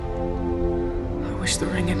wish the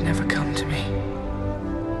ring had never come to me.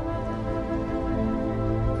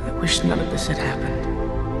 I wish none of this had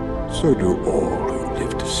happened. So do all who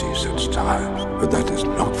live to see such times, but that is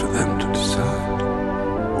not for them to decide.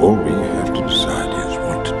 All we have to decide is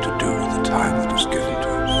what to do with the time that is given to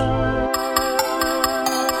us.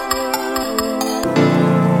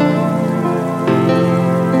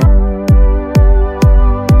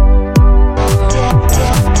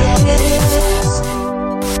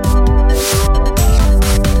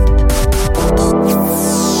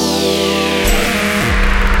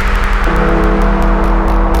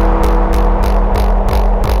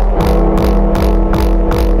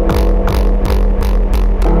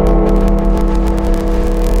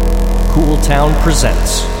 Town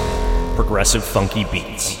presents Progressive Funky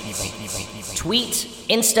Beats. Tweet,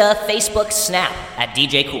 Insta, Facebook, Snap at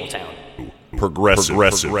DJ Cooltown. Progressive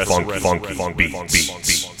funky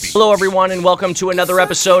beats. Hello everyone and welcome to another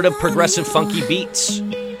episode of Progressive Funky Beats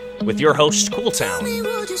with your host Cooltown.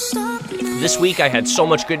 This week I had so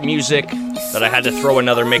much good music that I had to throw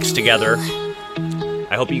another mix together.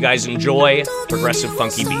 I hope you guys enjoy Progressive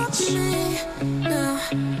Funky Beats.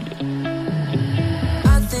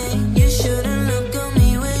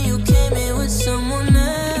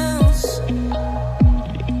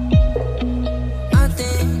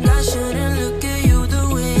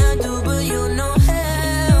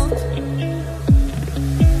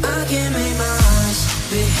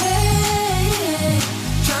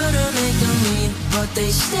 They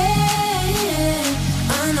stay.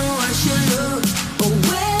 I know I should look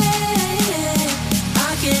away.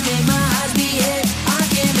 I can't make my eyes be it. I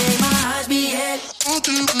can't make my eyes be it. I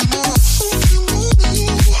can't make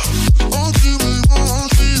my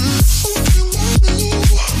eyes be it.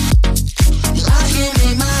 I can't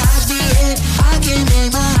make my eyes be it. I can't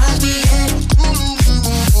make my eyes be it.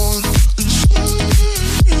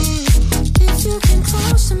 If you came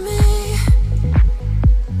close to me,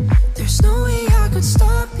 there's no way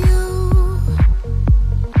stop you.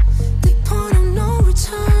 The point of no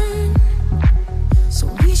return. So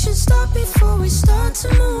we should stop before we start to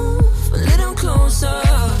move a little closer.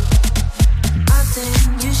 I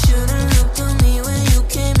think you should've looked at me when you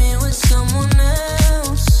came in with someone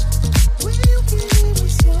else.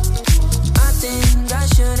 I think I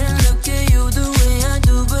shouldn't look at you the way I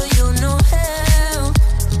do, but you're no help.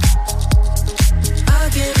 I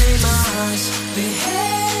can't make my eyes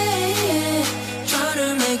behave. Try to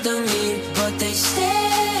make them leave, but they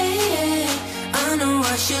stay. I know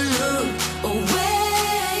I should look away.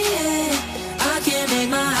 I can't make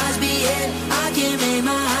my eyes be it. I can't make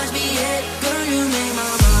my eyes be it. Girl, you make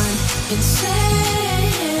my mind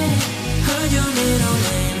insane. Heard your middle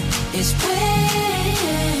name is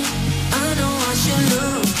pain. I know I should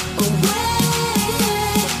look away,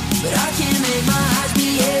 but I can't make my eyes be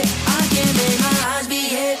it. I can't make my eyes be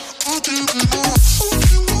it. I can't make my eyes.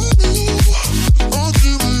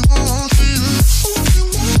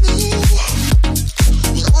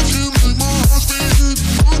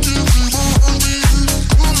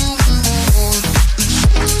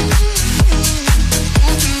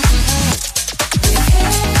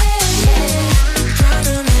 Try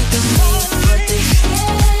to make them move.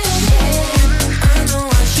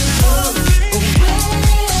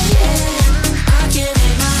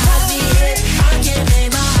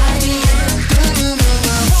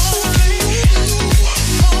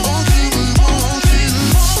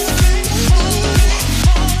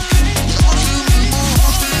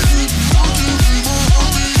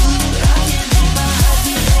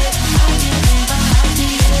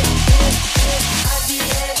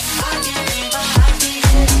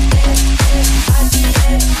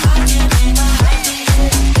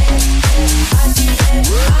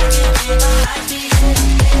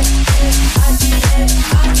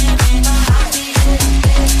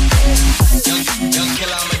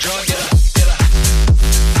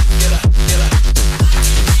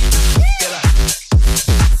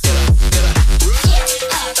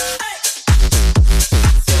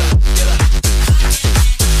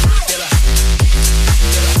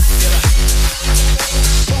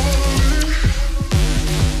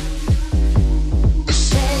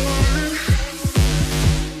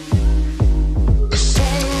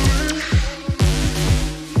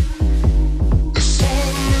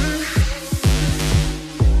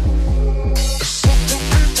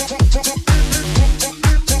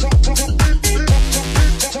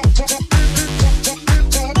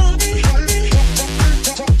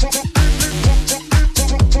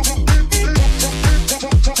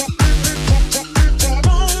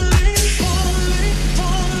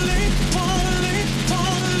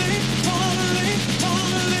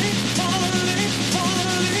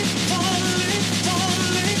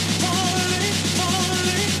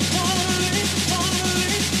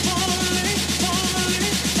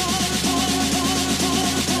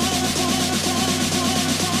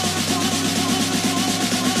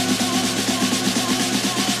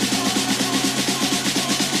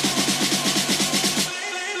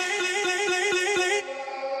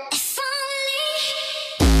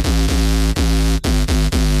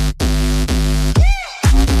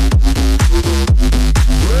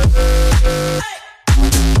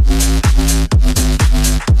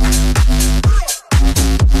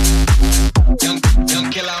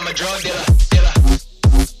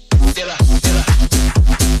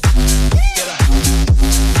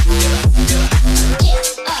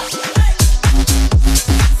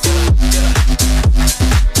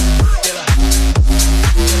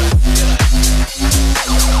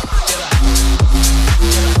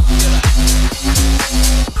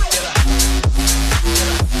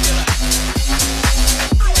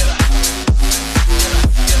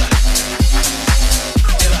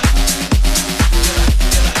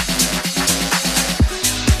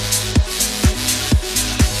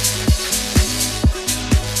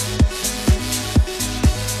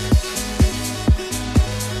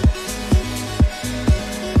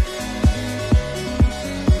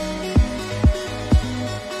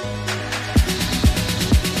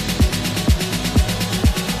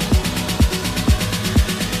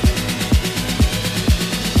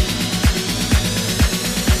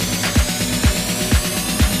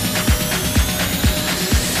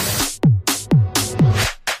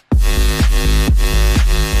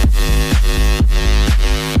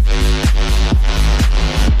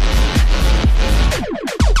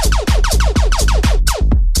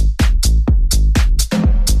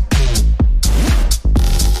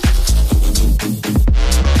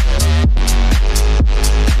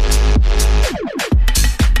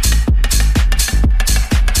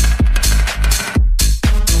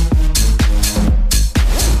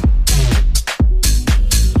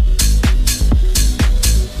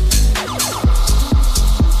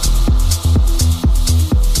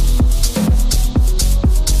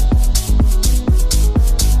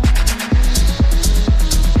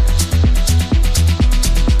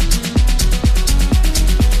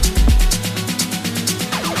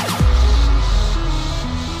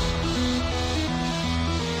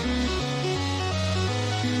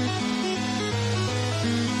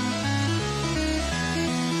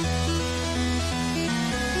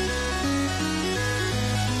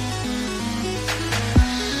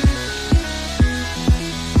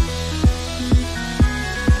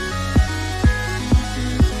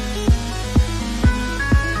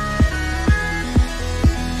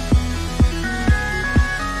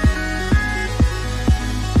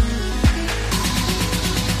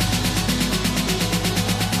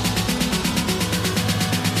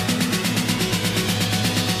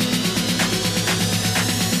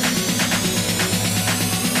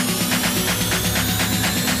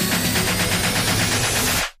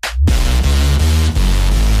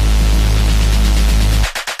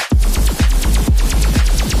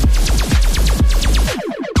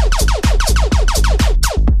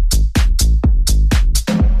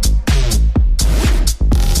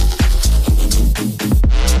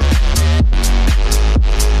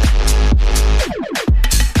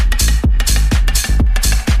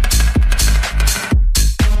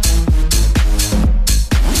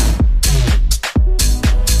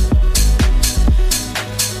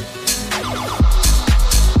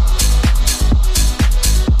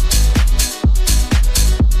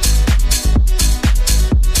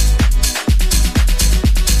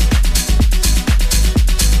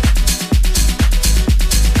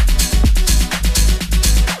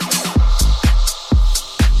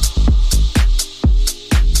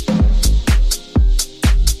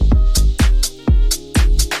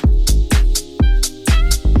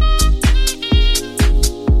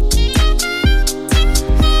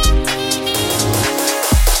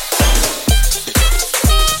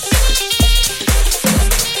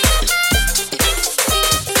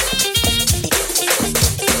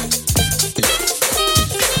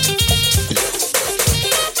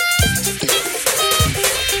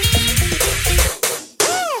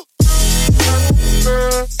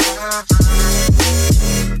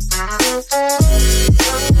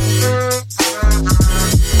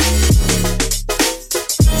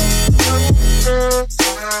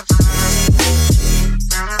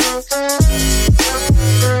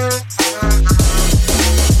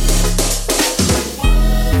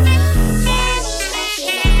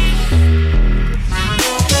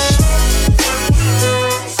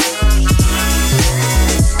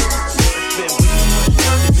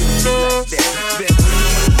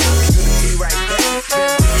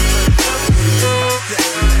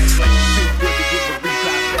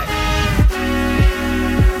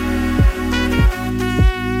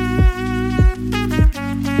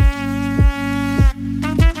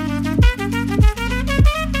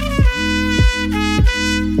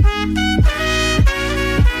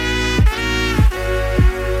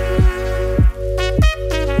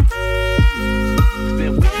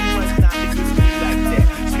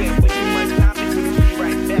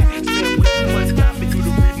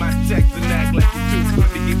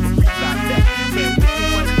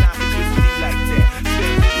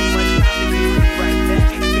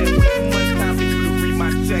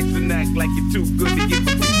 you're too good to get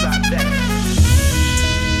my side back.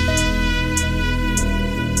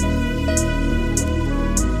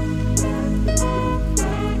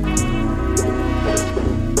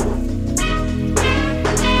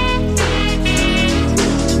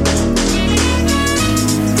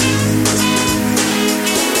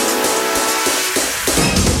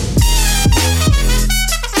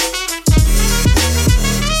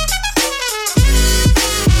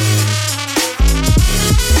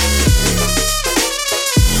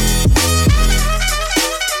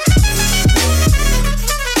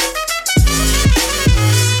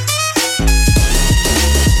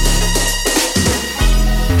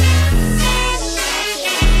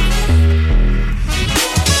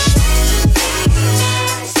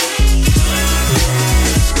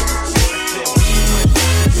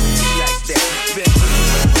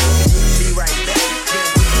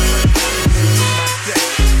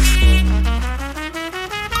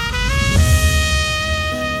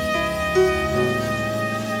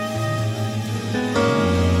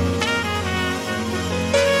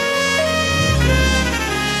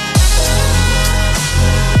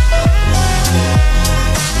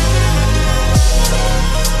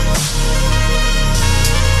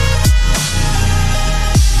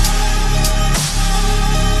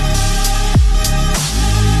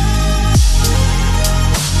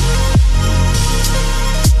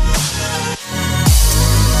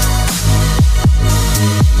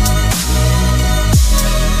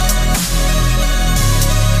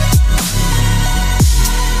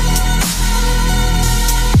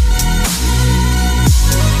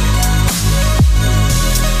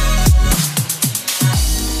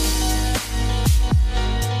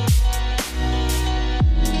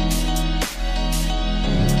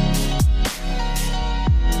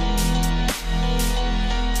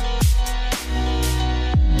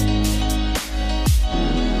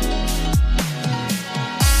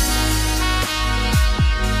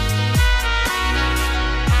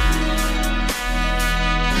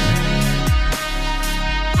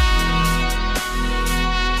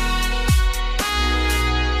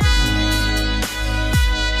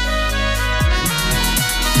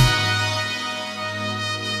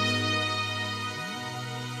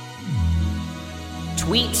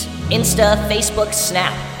 Tweet, Insta, Facebook,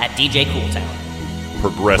 Snap at DJ Cooltown.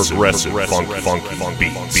 Progressive funky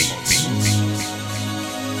beats.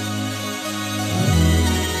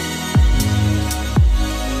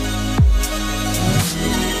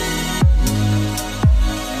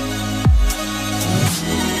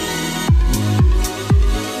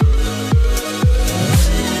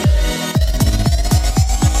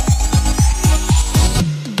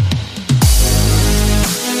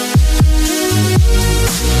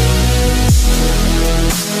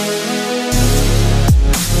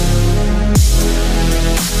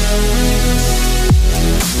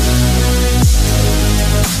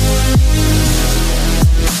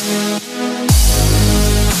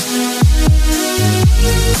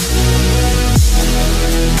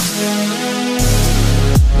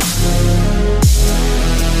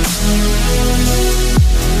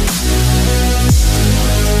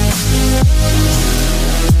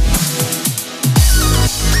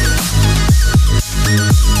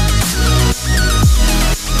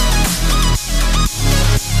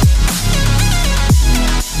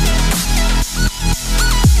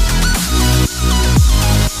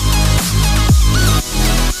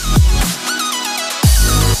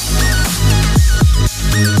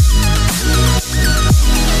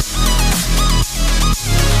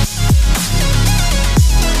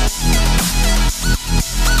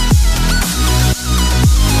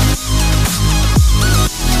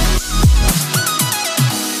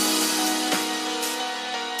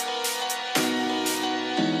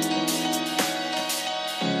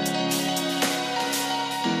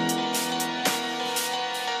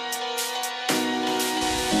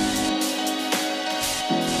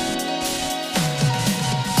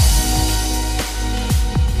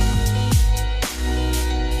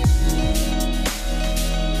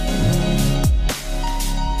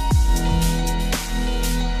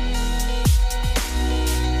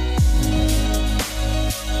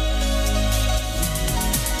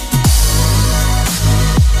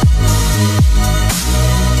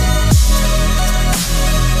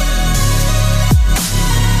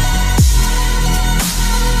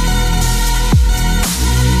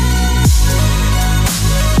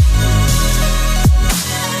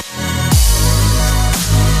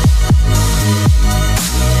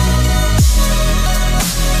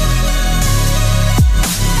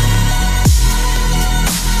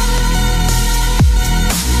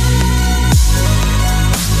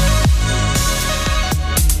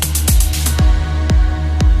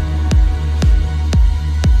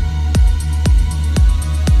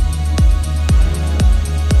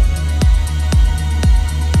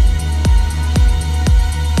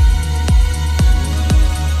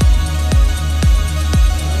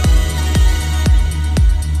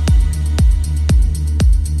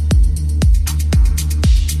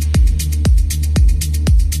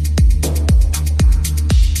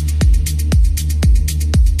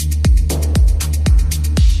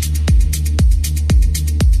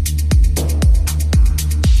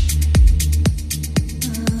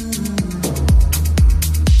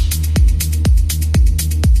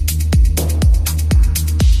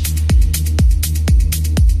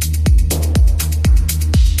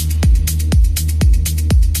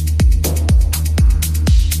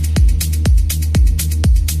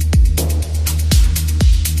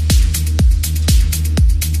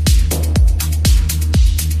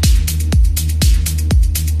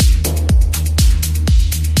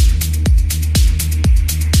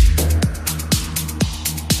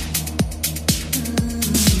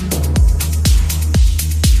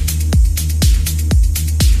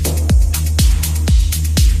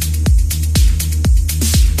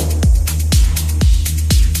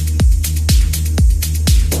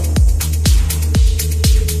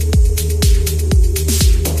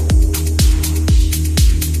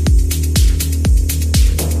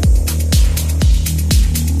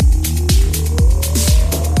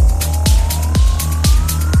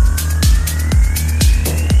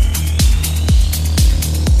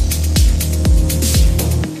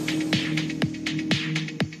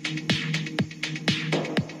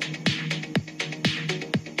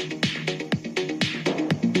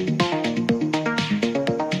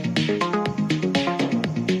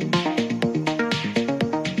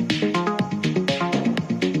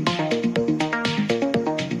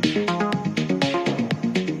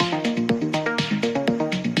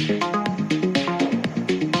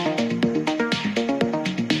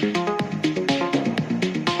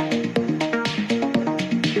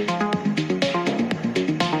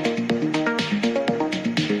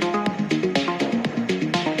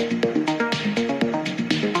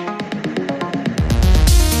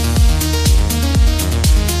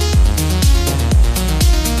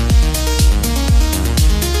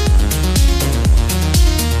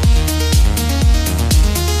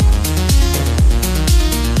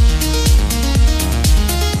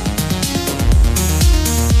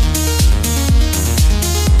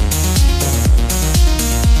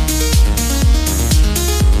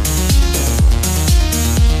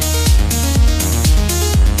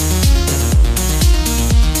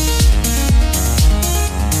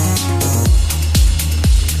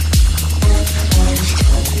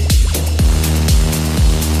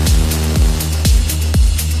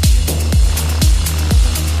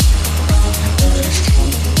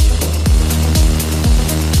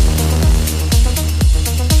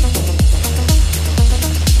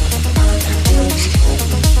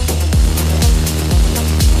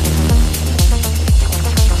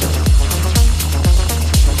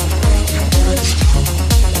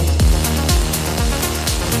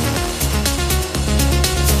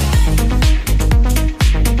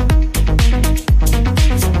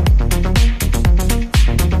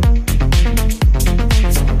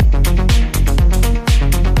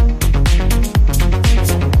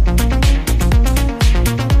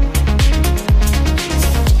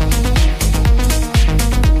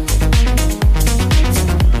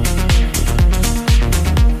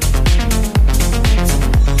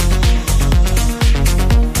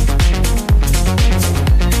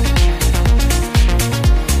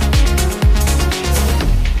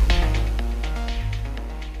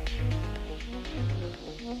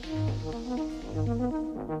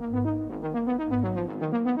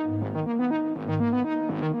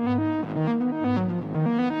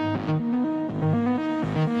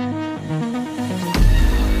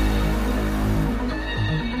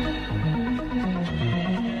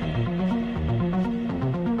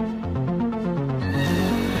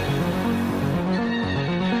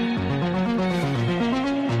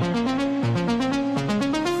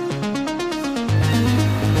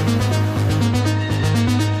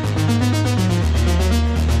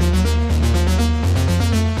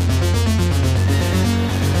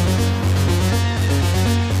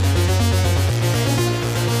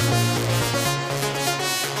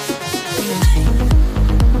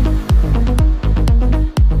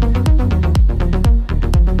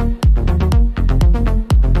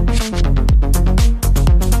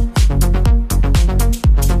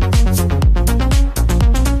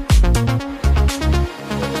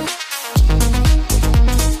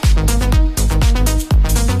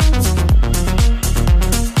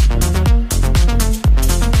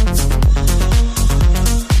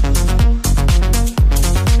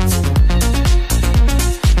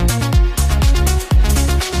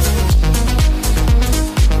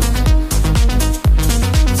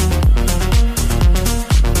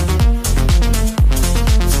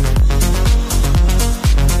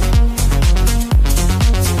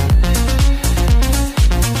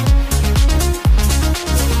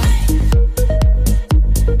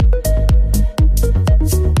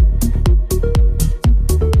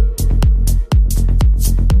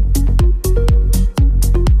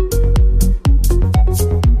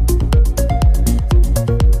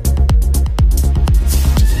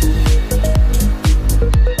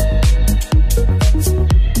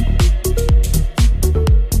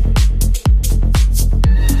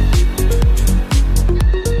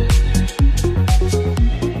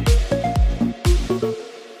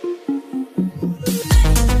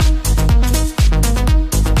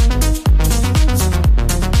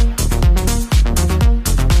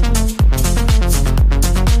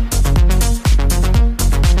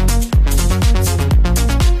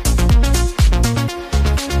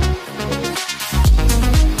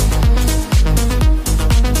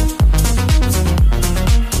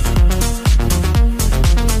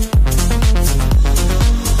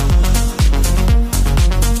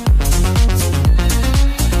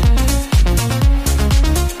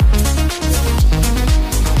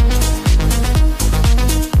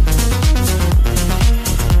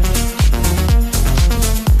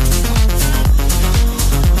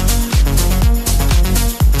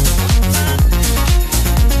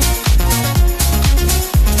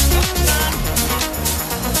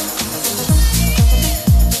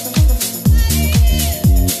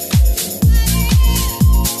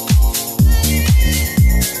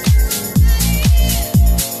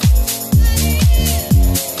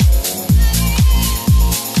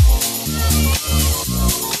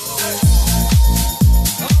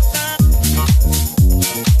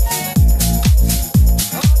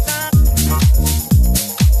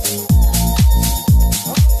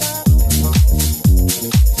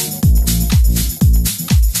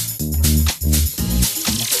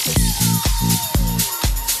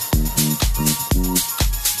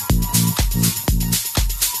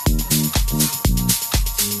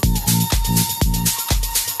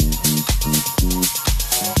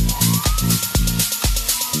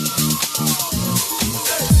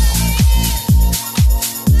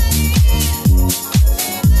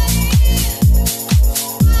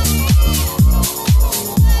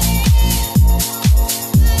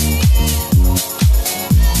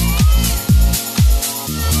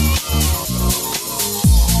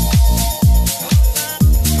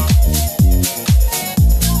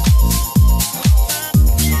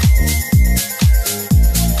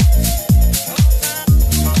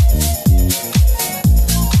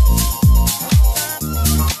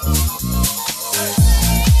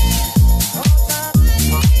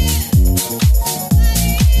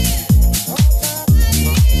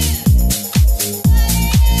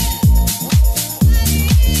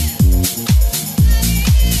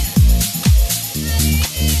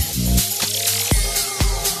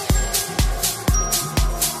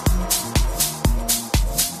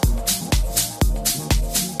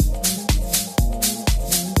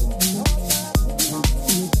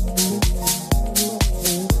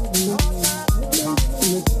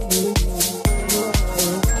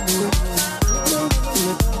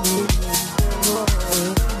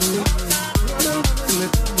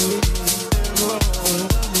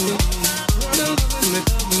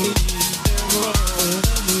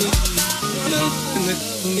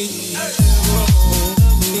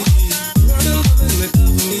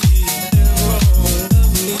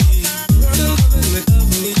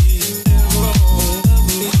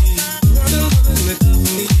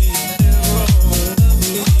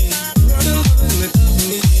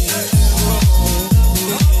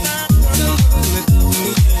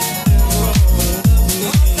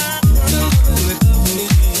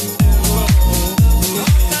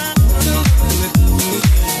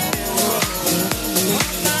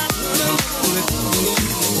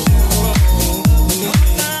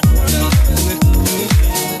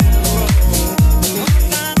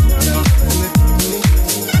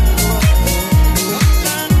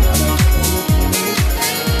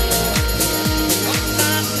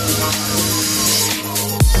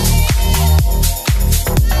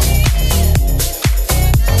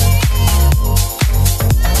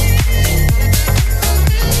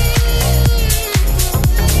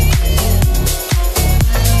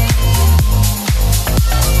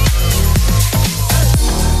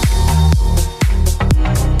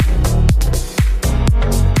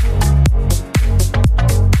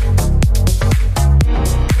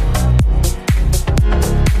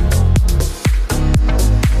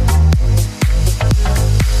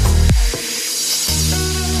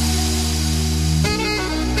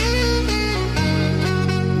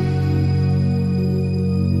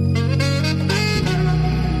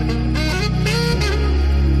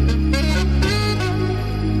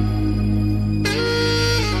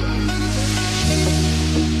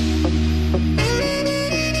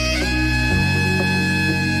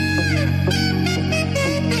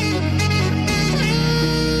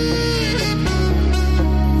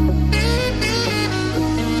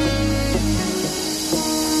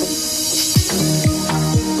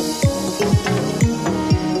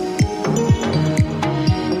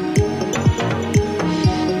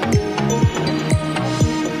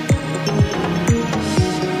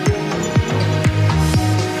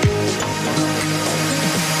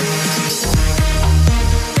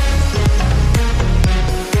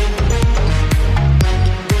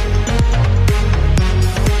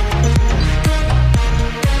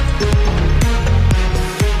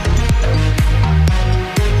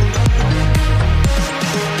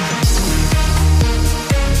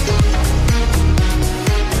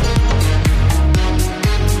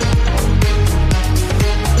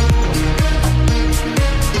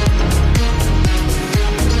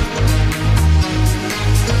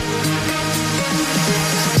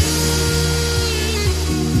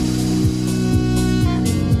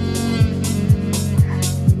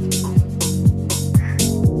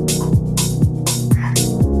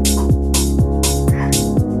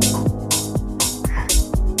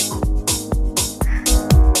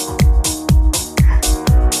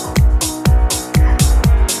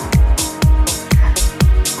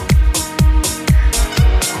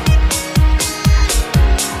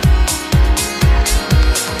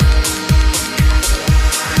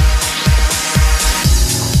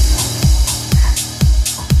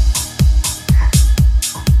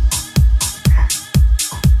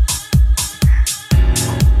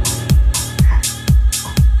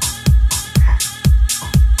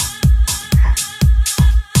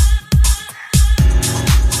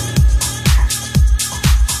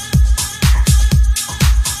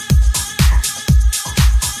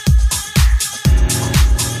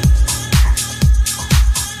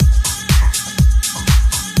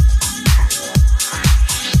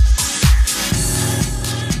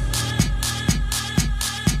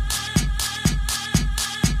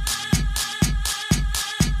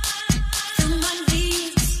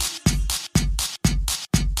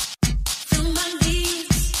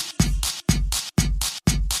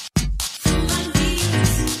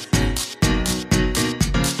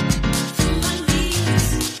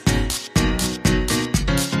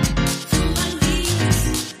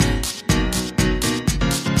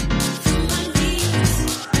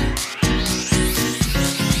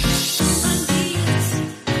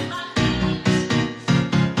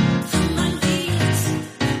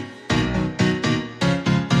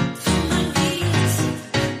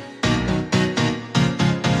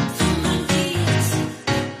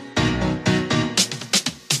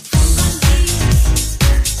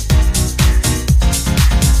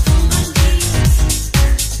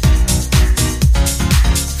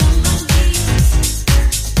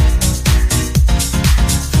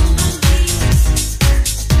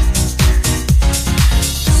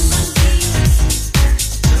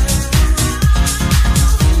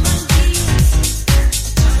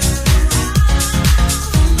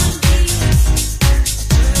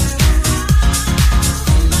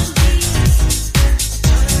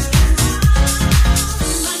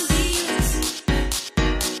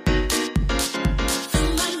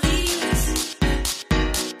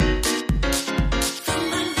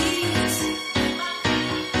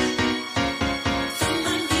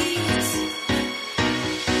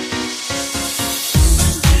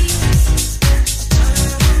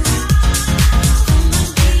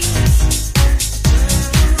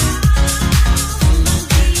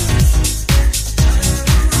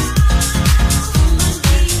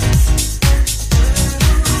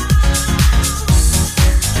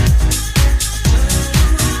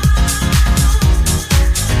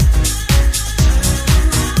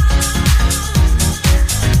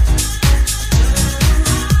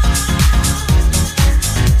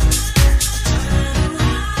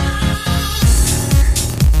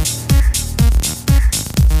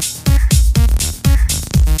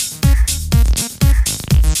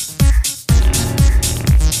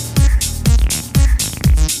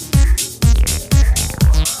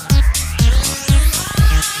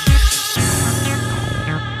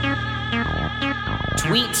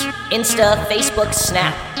 Insta, Facebook,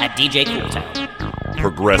 Snap at DJ Cooltown.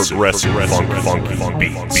 Progressive funky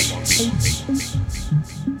beats.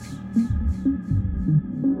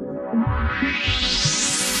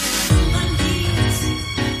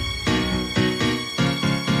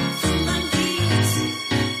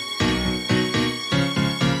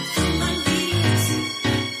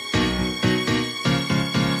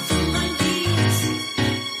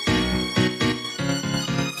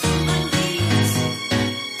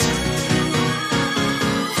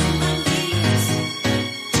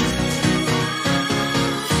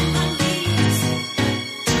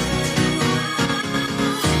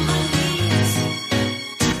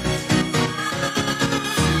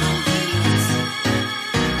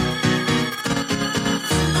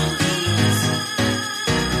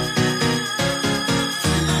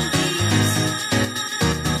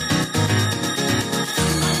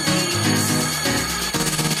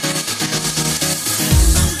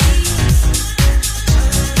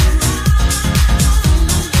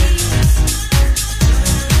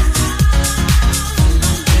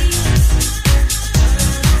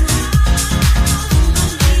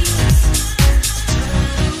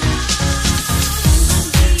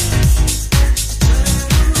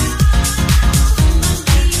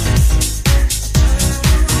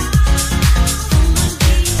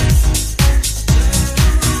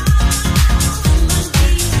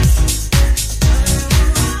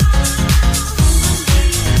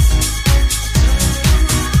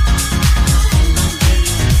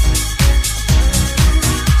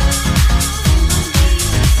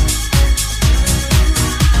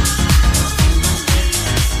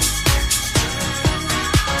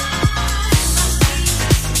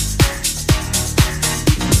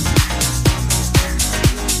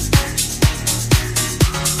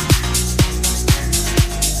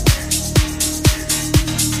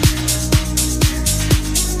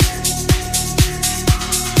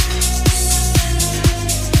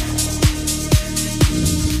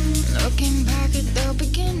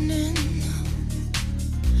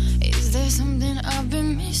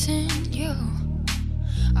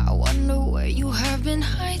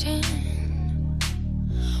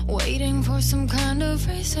 Waiting for some kind of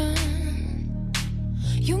reason.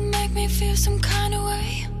 You make me feel some kind of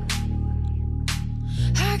way.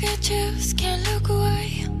 I get chills, can't look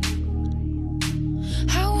away.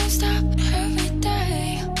 I won't stop every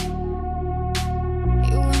day.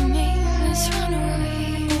 You and me, let's run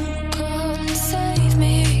away. Come save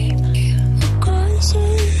me. I'm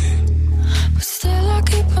crazy, but still I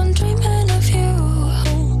keep on dreaming of you.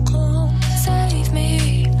 Come save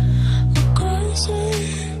me. I'm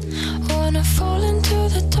crazy. Wanna fall into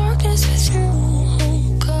the darkness with you.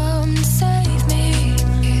 Come save me.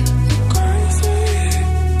 I'm crazy,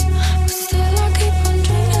 but still I keep on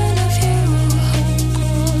dreaming.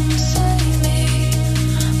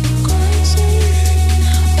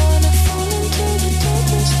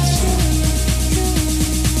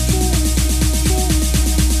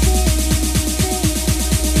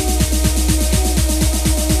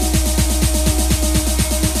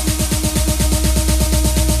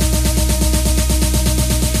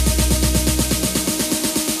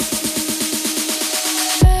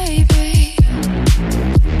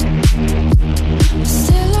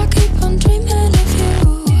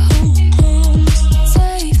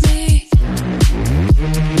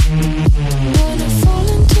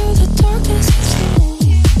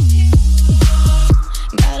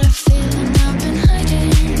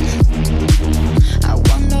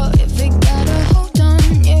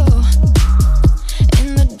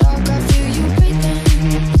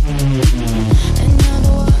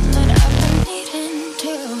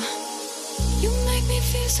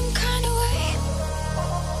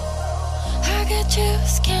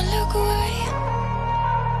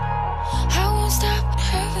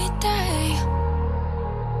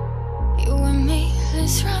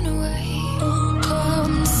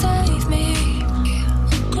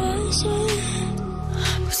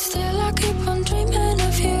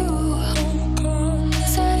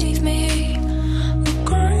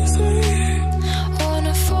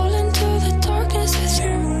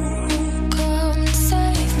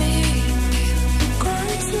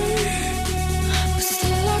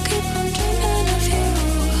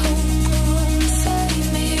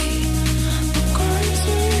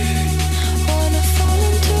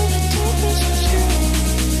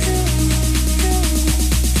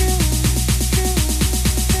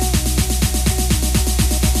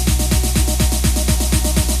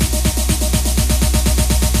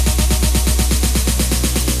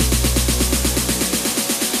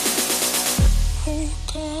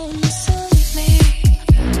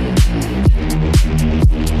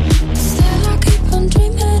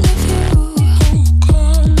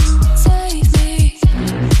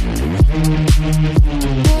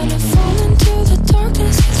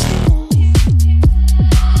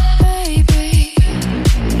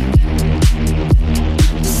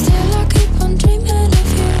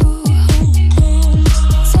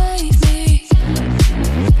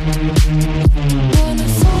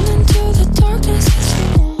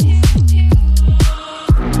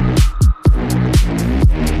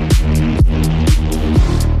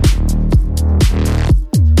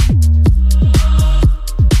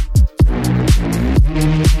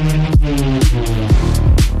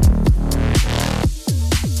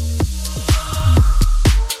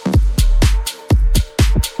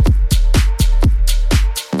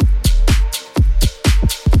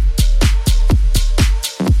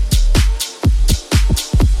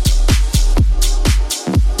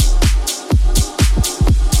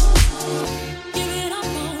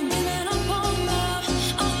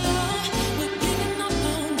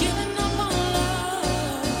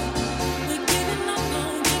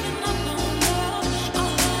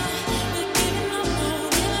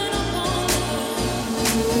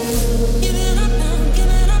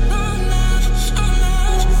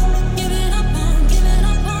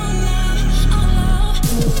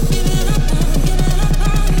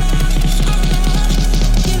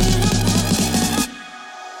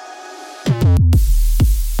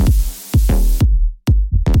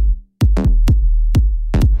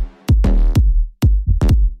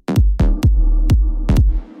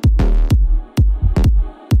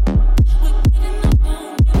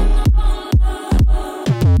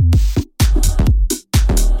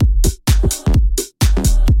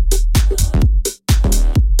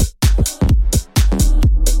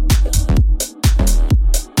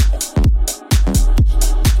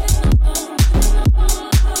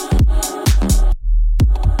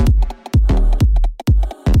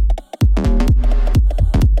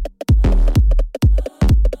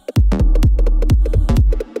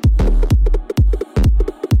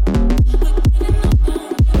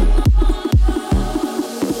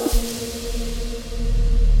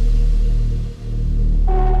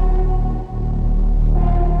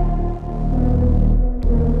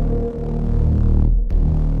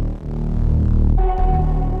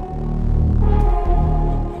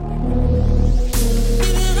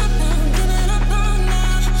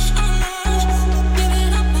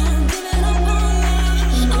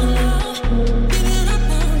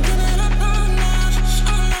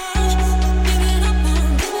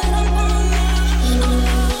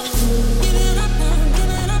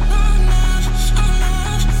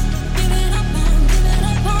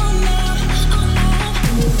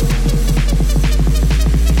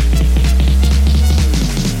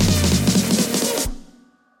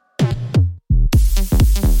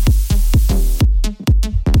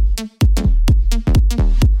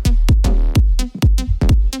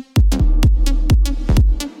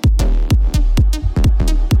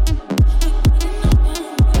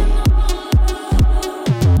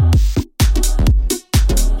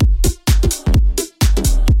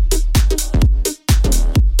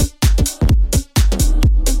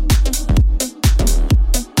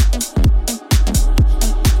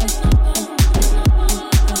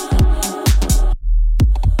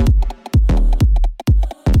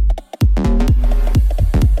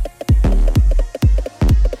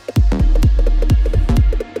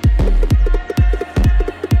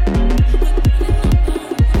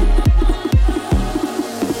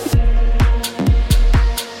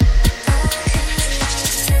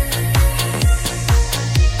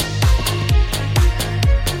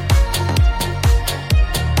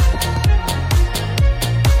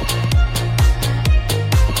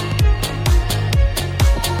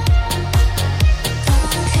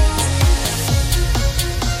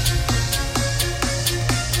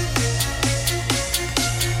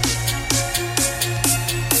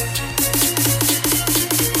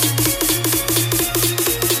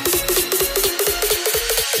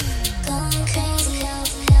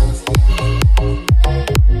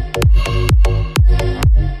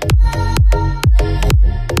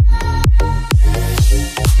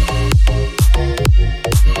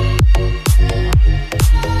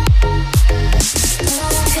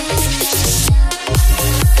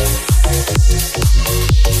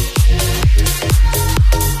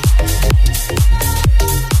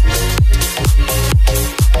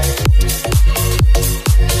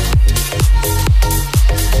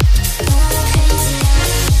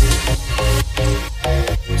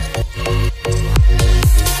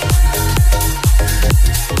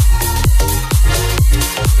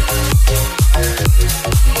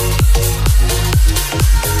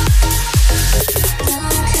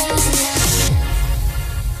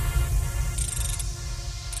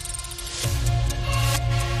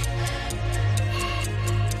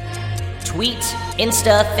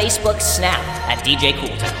 Insta, Facebook, Snap at DJ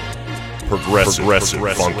Cooltown. Progressive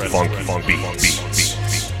funky beats.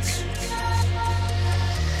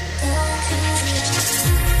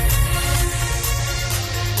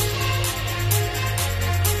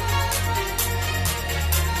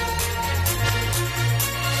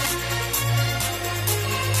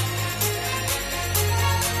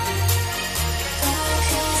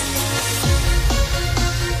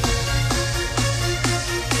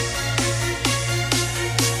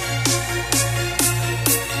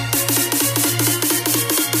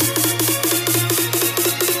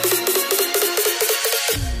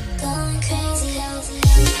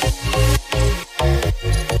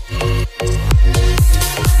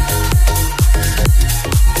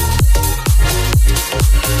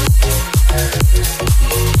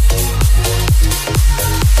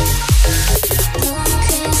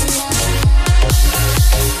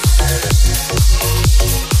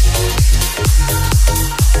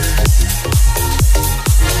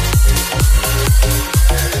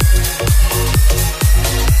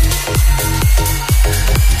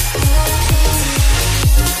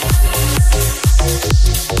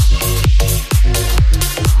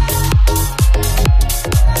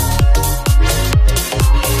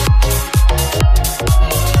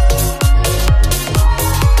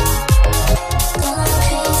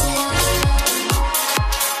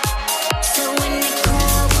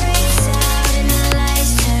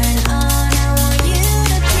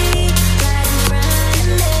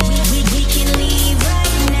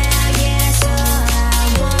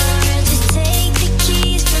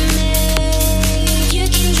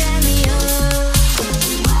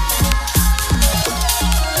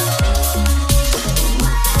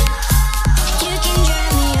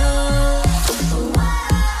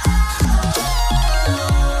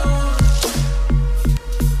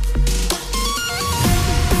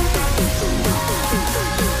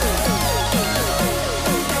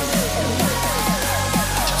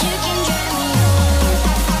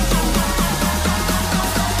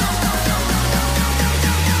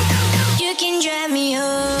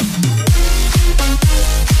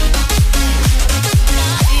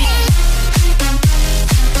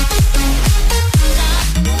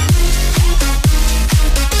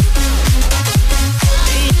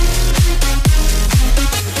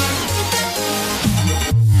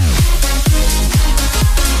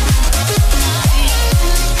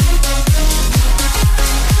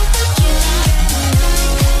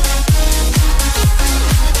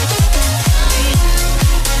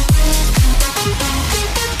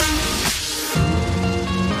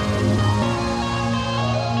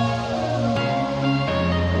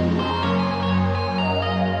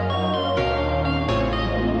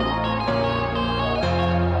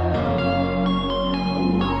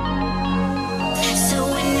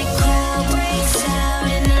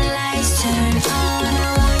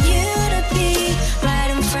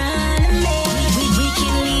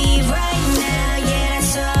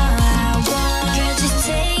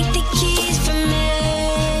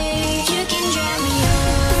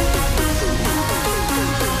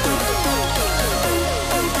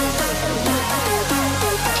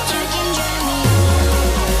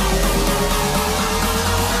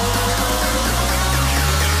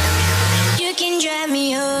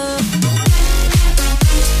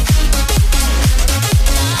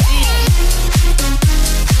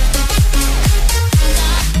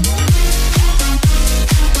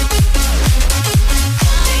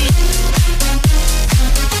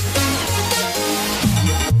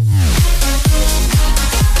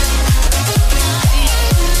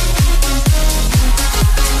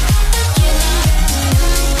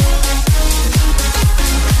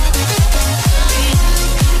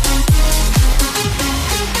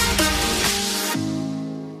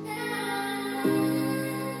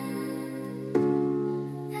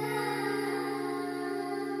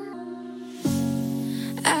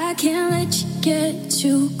 I can't let you get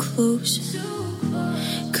too close,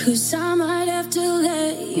 'cause I might have to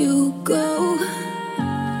let you go.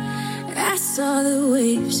 I saw the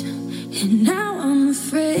waves and now I'm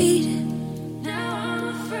afraid.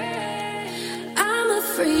 I'm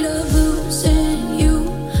afraid of losing you,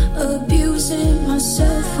 abusing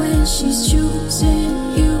myself when she's choosing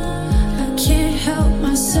you. I can't help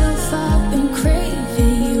myself, I've been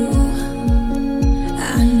craving you.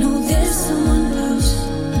 I know there's someone else.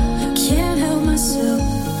 I can't help myself.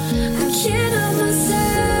 I can't help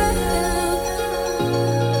myself.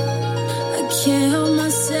 I can't help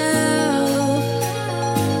myself.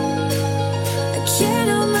 I can't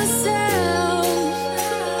help myself.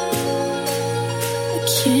 I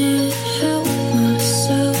can't help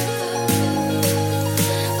myself.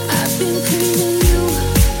 I've been craving you.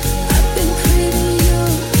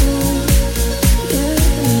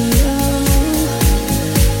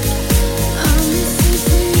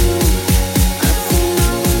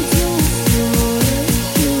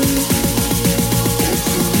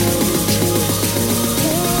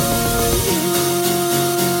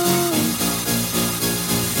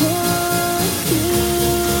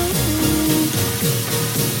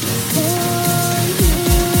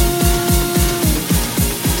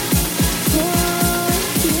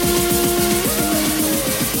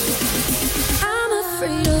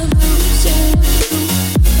 afraid of losing you,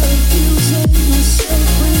 abusing myself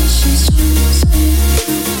when she's choosing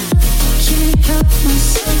you. Can't help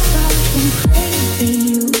myself, I've been craving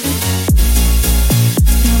you.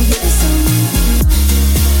 Now there's someone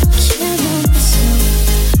I can't help myself,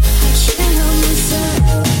 I can't help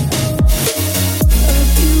myself.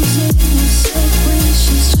 Abusing myself when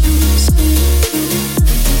she's choosing you.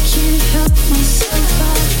 Can't help myself,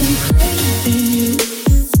 I've been craving you.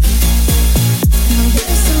 Now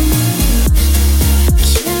there's someone I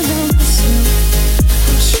can't help myself,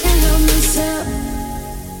 I can't help myself.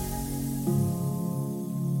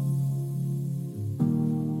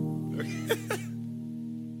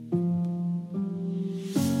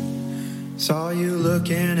 Saw you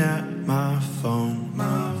looking at my phone.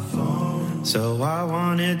 So I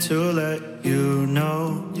wanted to let you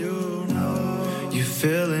know, you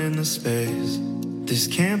fill in the space. This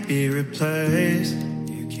can't be replaced.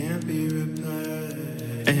 You can't be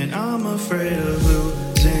replaced. And I'm afraid of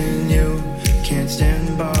losing you. Can't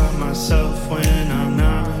stand by myself when I'm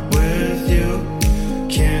not with you.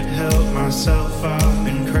 Can't help myself, I've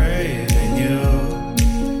been craving you.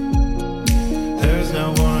 There's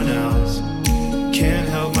no one else. Can't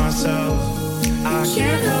help myself, I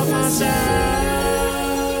can't help myself.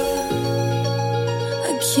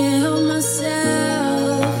 I can't help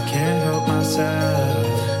myself, I can't help myself.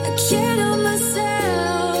 I can't help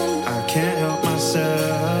myself, I can't help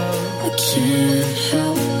myself. I can't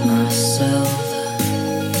help myself.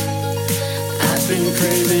 I've been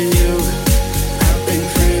craving you. I've been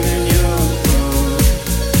craving you.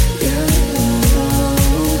 Yeah.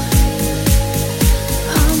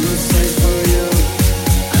 I'm a slave for you.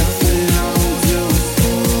 Nothing I won't do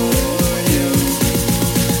for you.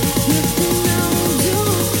 Nothing I won't do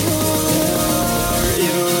for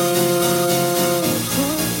You.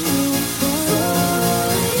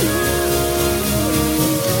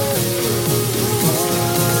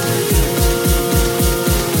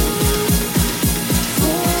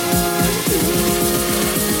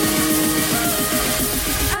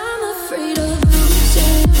 I'm afraid of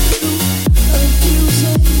losing you,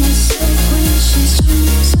 abusing myself when she's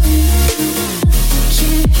choosing you.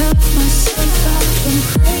 Can't help myself, I've been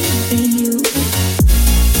craving you.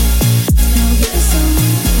 Now there's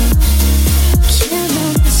someone I can't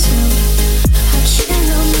help myself, I can't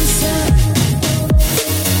help myself.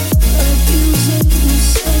 Abusing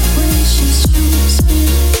myself when she's choosing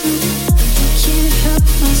you. Can't help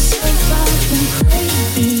myself, I've been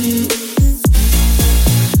craving you.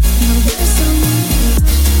 Now there's someone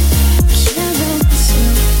I can't help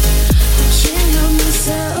myself, I can't help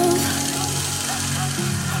myself.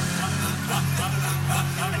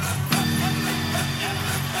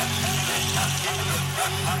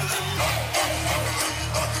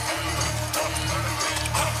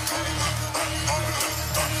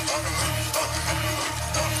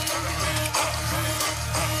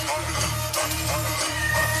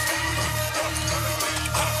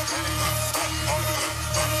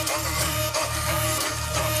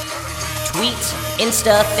 Tweet,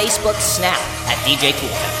 Insta, Facebook, Snap at DJ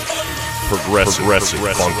Cooltown. Progressive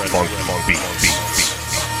funk beats.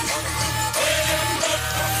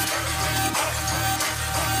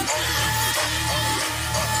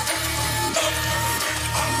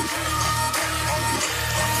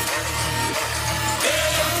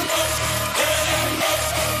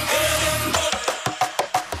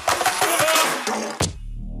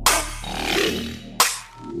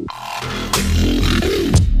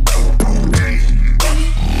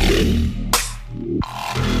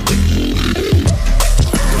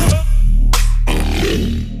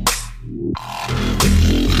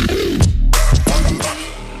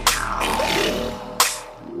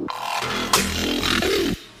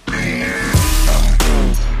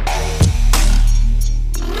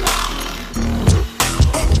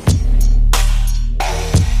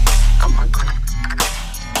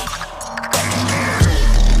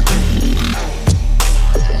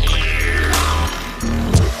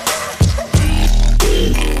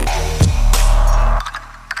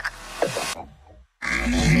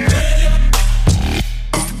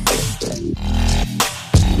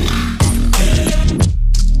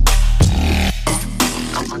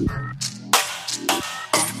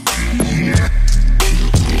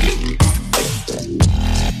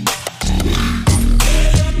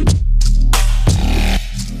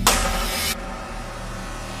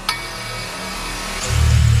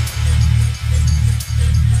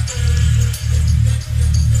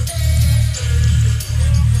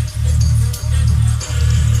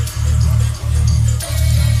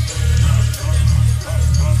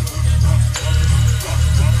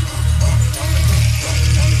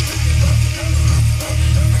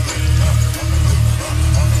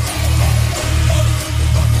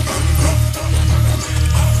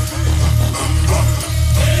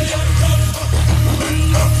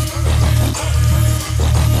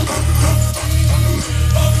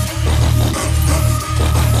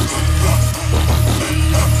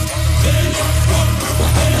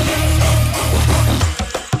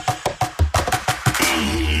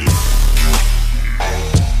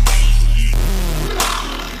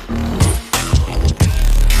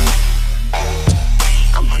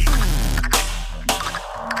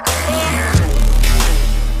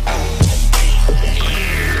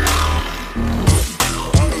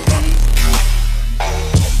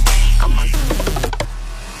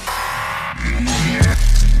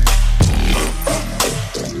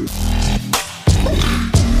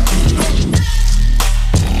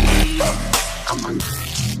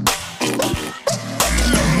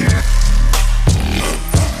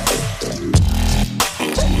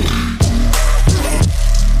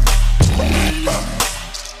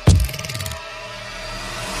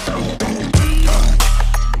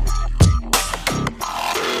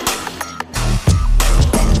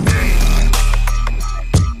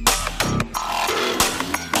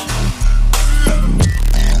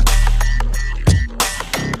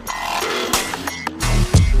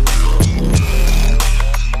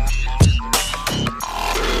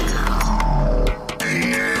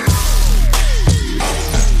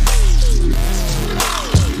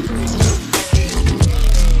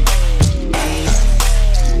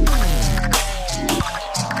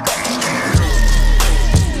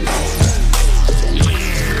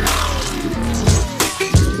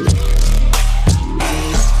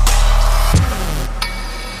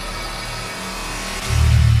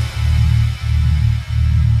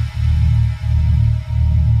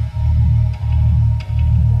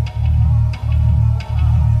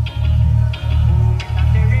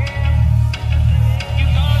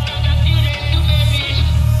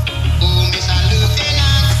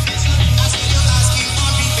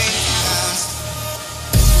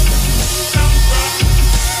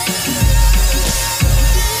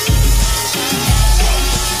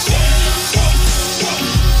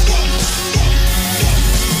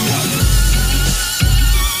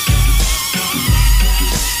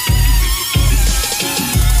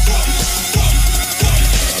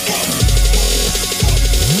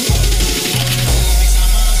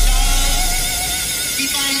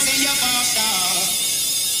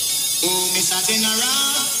 Mr.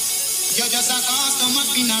 General, you're just a customer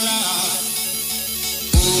funeral.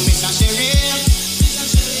 Oh, Mr. Sheriff,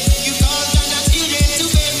 you called and that you ready to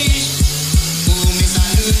perish. Oh, Mr.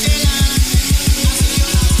 Lieutenant, I see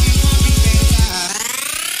you're asking for repentance.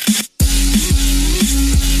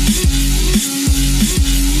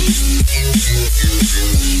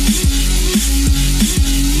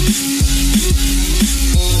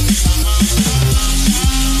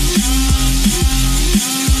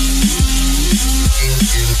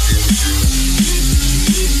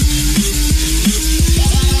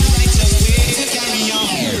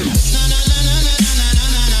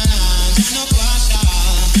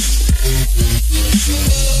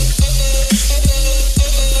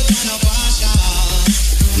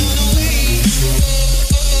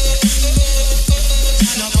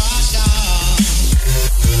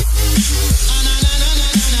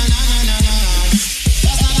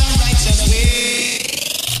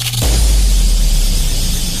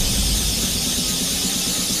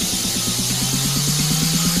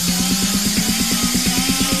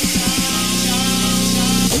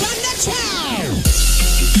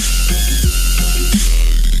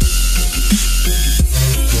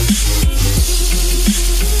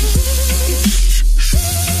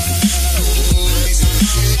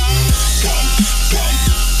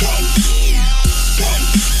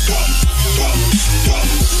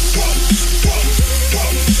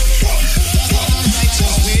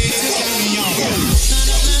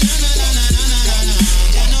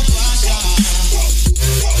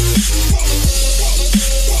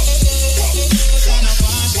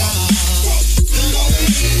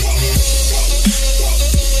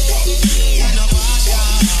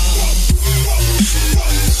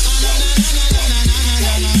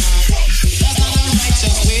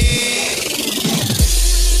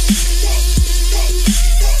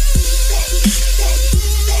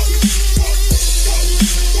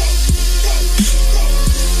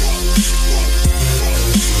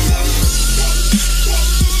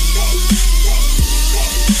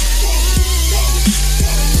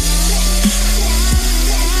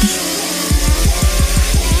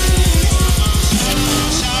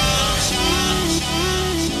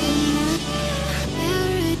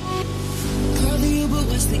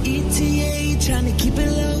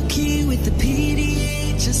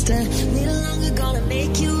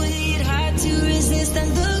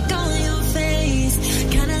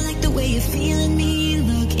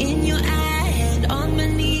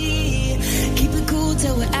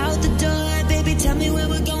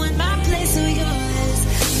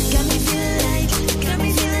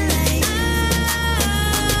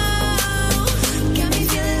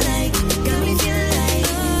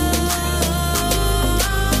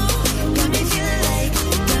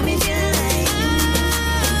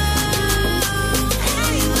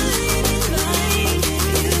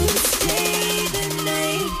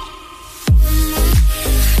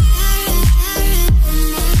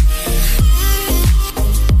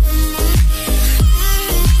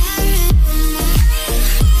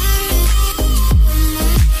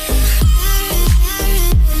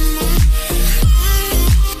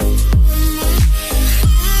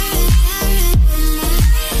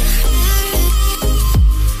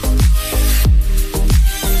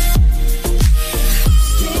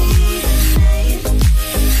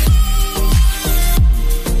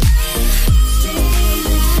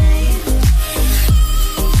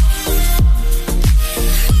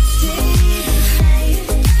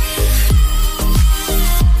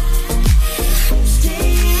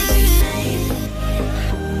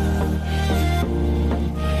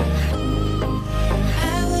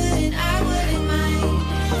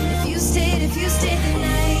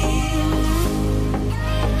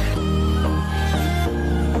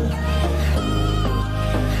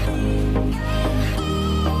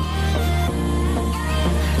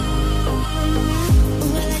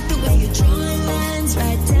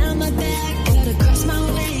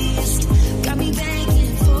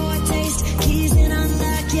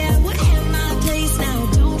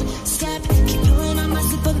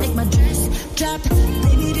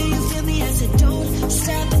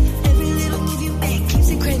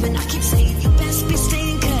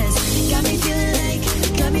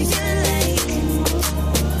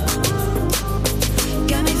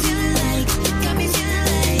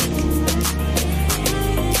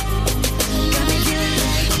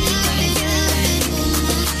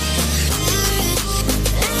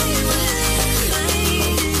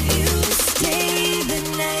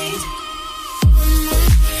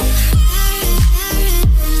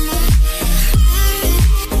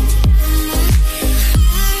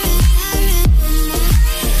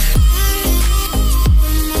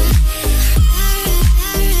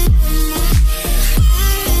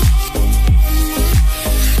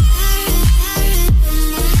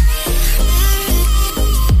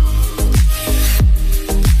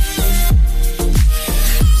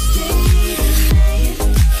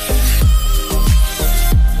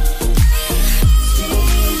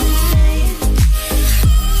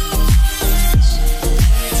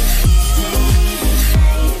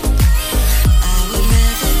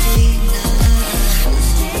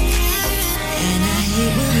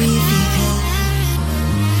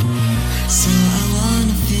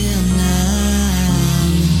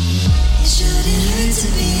 to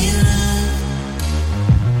be in love.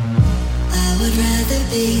 I would rather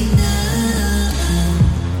be numb.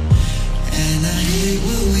 And I hate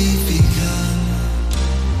what we've become.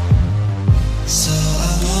 So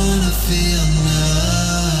I wanna feel numb.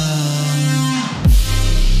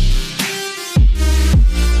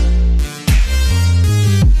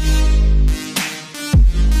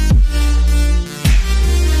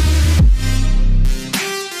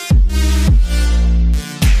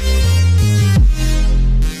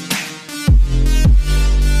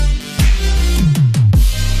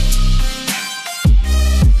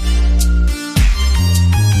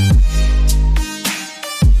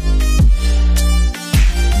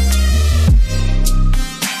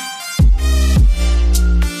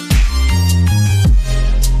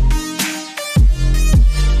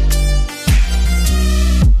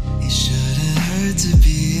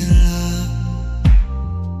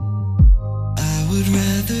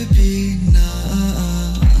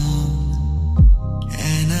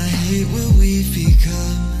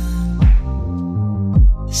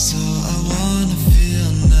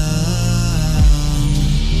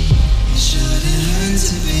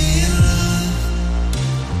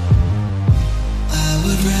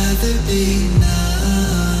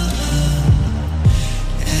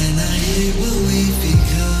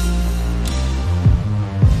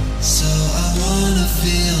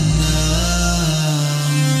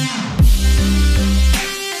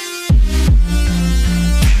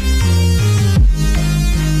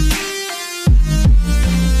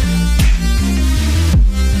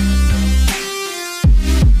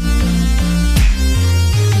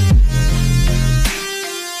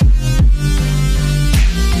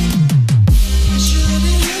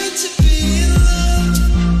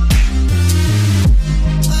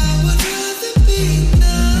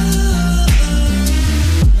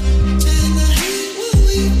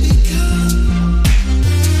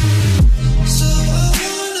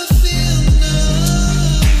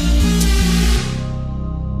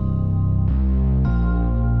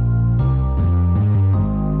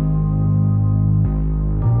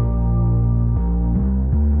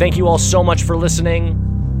 Thank you all so much for listening.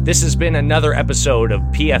 This has been another episode of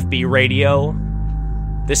PFB Radio.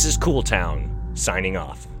 This is Cool Town, signing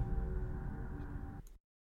off.